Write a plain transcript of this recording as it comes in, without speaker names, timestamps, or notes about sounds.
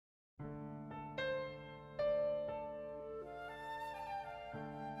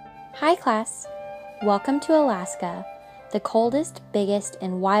Hi class! Welcome to Alaska, the coldest, biggest,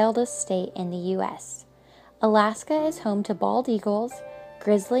 and wildest state in the U.S. Alaska is home to bald eagles,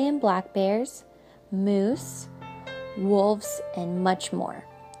 grizzly and black bears, moose, wolves, and much more.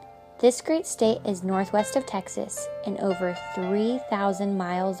 This great state is northwest of Texas and over 3,000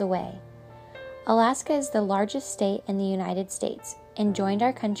 miles away. Alaska is the largest state in the United States and joined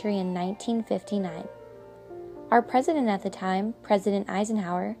our country in 1959. Our president at the time, President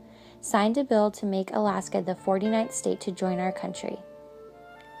Eisenhower, signed a bill to make Alaska the 49th state to join our country.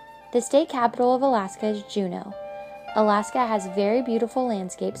 The state capital of Alaska is Juneau. Alaska has very beautiful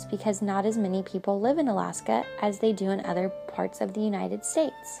landscapes because not as many people live in Alaska as they do in other parts of the United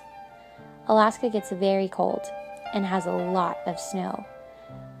States. Alaska gets very cold and has a lot of snow.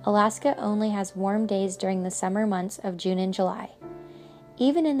 Alaska only has warm days during the summer months of June and July.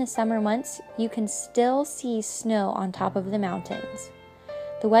 Even in the summer months, you can still see snow on top of the mountains.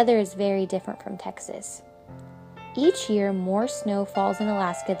 The weather is very different from Texas. Each year, more snow falls in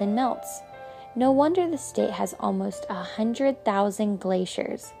Alaska than melts. No wonder the state has almost 100,000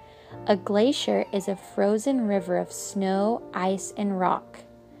 glaciers. A glacier is a frozen river of snow, ice, and rock.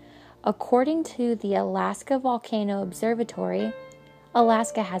 According to the Alaska Volcano Observatory,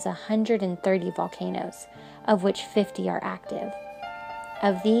 Alaska has 130 volcanoes, of which 50 are active.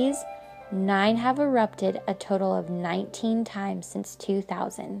 Of these, 9 have erupted a total of 19 times since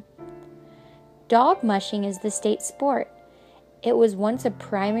 2000. Dog mushing is the state sport. It was once a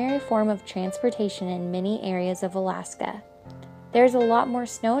primary form of transportation in many areas of Alaska. There's a lot more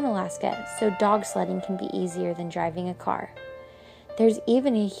snow in Alaska, so dog sledding can be easier than driving a car. There's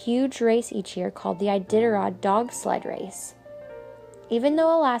even a huge race each year called the Iditarod Dog Sled Race. Even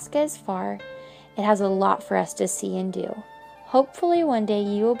though Alaska is far, it has a lot for us to see and do. Hopefully one day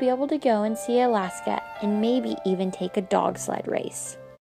you will be able to go and see Alaska and maybe even take a dog sled race.